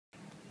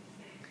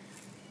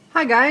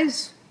Hi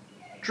guys,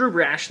 Drew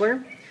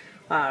Brashler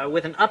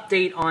with an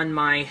update on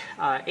my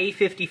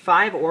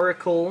A55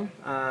 Aurycle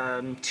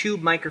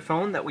tube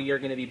microphone that we are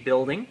going to be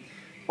building.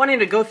 Wanting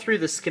to go through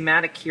the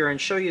schematic here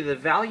and show you the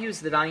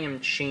values that I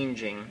am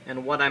changing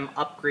and what I'm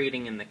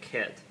upgrading in the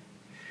kit.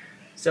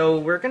 So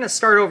we're going to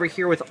start over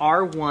here with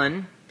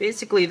R1.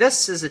 Basically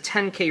this is a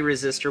 10K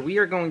resistor. We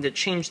are going to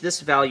change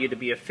this value to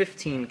be a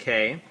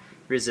 15K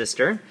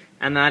resistor,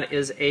 and that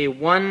is a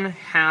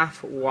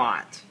 1/2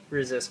 watt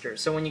resistor.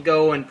 So when you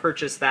go and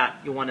purchase that,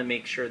 you want to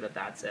make sure that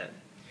that's it.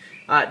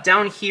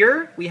 Down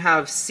here we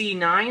have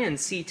C9 and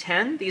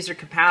C10. These are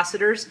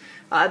capacitors.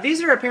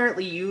 These are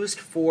apparently used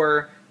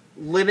for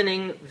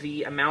limiting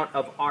the amount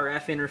of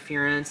RF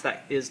interference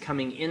that is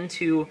coming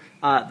into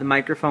the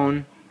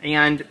microphone,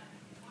 and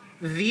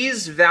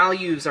these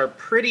values are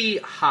pretty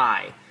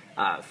high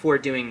for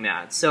doing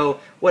that. So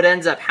what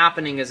ends up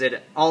happening is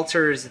it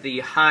alters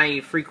the high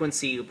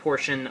frequency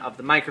portion of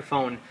the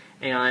microphone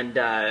and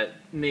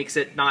makes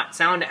it not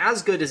sound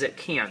as good as it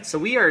can. So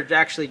we are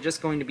actually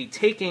just going to be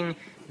taking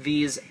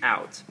these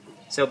out.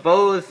 So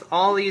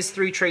all these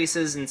three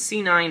traces in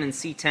C9 and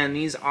C10,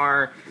 these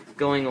are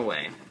going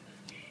away.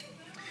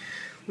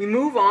 We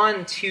move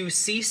on to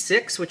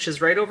C6, which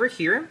is right over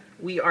here.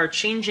 We are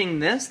changing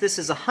this. This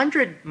is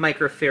 100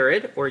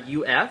 microfarad, or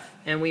UF,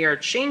 and we are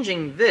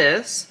changing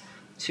this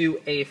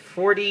to a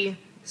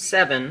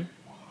 47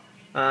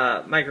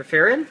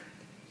 microfarad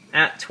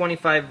at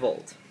 25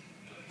 volt.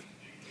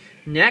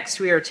 Next,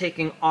 we are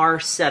taking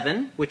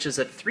R7, which is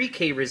a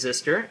 3K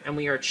resistor, and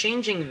we are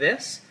changing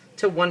this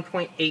to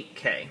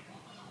 1.8K.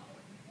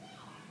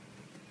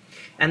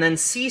 And then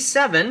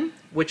C7,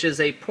 which is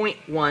a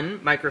 0.1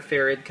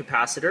 microfarad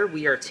capacitor,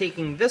 we are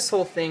taking this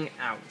whole thing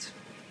out.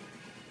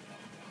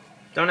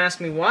 Don't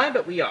ask me why,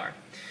 but we are.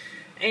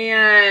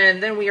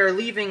 And then we are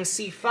leaving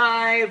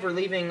C5, we're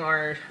leaving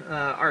our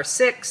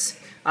R6.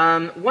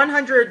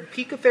 100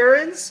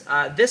 picofarads,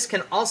 this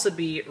can also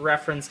be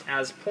referenced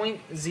as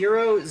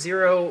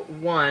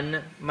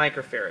 0.001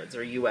 microfarads,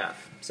 or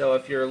UF. So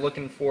if you're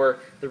looking for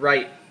the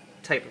right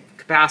type of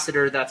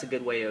capacitor, that's a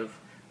good way of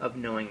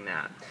knowing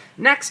that.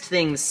 Next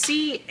thing,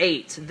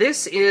 C8.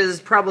 This is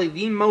probably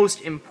the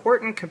most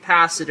important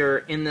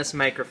capacitor in this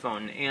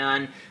microphone,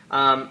 and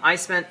I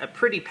spent a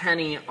pretty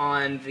penny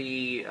on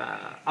the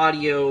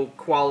audio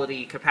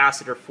quality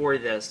capacitor for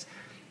this.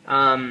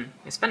 I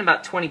spent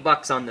about 20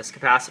 bucks on this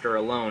capacitor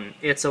alone.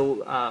 It's a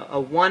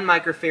 1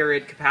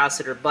 microfarad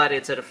capacitor, but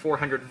it's at a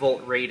 400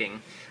 volt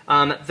rating.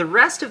 The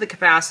rest of the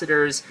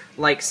capacitors,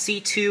 like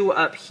C2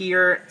 up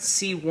here,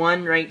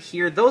 C1 right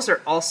here, those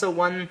are also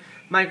 1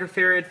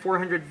 microfarad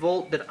 400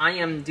 volt, but I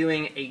am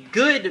doing a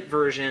good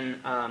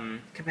version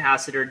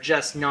capacitor,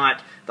 just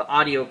not the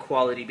audio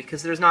quality,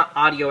 because there's not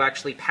audio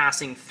actually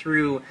passing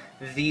through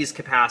these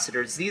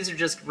capacitors. These are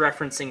just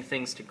referencing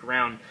things to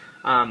ground,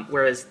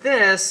 whereas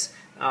this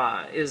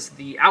is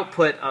the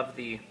output of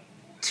the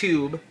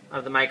tube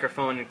of the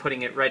microphone and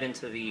putting it right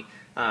into the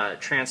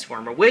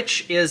transformer,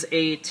 which is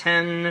a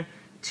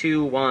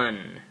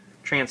 10-to-1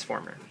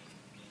 transformer.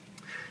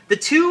 The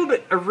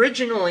tube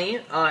originally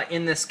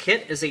in this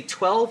kit is a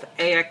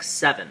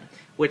 12AX7,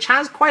 which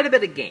has quite a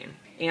bit of gain.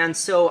 And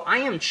so I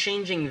am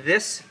changing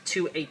this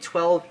to a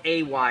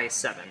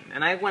 12AY7.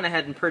 And I went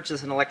ahead and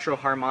purchased an Electro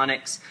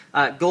Harmonics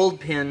gold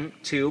pin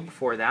tube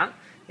for that.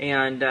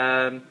 And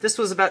this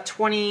was about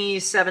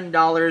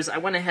 $27. I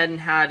went ahead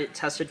and had it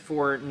tested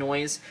for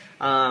noise,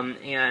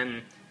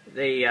 and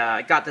they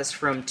got this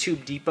from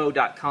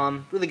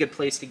tubedepot.com. Really good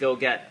place to go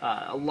get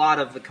a lot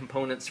of the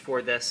components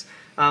for this.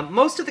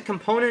 Most of the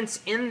components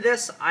in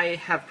this I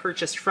have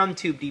purchased from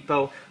Tube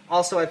Depot.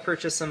 Also, I've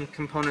purchased some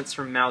components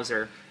from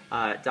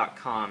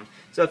Mouser.com.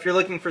 So if you're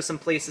looking for some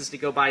places to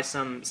go buy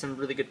some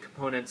really good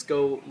components,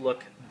 go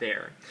look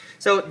there.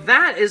 So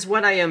that is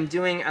what I am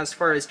doing as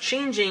far as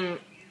changing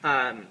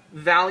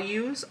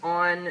values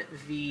on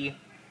the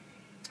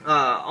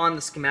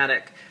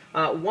schematic.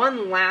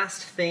 One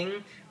last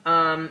thing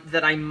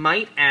that I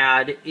might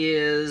add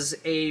is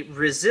a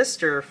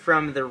resistor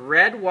from the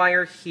red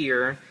wire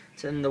here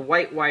to the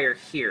white wire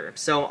here.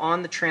 So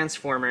on the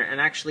transformer, and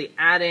actually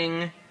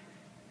adding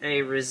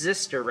a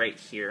resistor right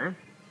here.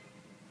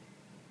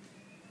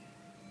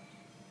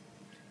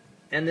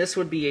 And this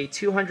would be a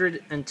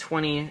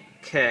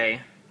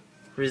 220K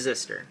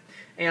resistor.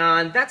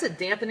 And that's a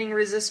dampening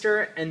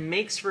resistor and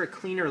makes for a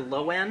cleaner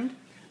low end.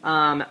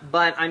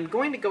 But I'm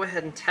going to go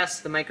ahead and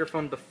test the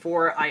microphone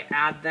before I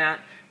add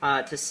that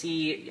to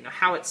see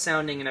how it's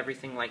sounding and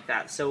everything like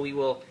that. So we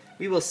will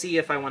see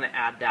if I want to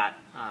add that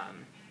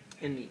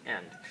in the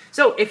end.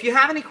 So if you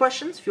have any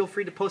questions, feel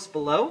free to post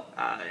below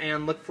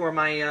and look for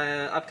my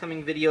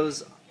upcoming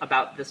videos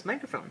about this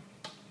microphone.